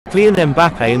Kylian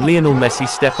Mbappe and Lionel Messi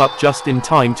step up just in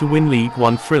time to win League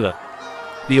One thriller.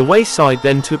 The away side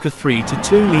then took a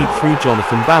 3-2 lead through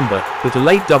Jonathan Bamba, but a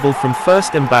late double from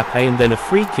first Mbappe and then a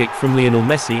free kick from Lionel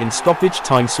Messi in stoppage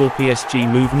time saw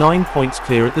PSG move 9 points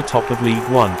clear at the top of League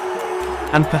One.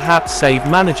 And perhaps save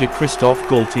manager Christophe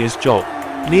Galtier's job.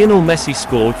 Lionel Messi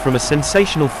scored from a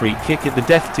sensational free kick at the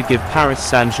death to give Paris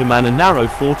Saint-Germain a narrow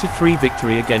 4-3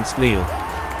 victory against Lille.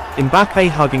 Mbappe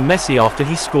hugging Messi after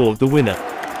he scored the winner.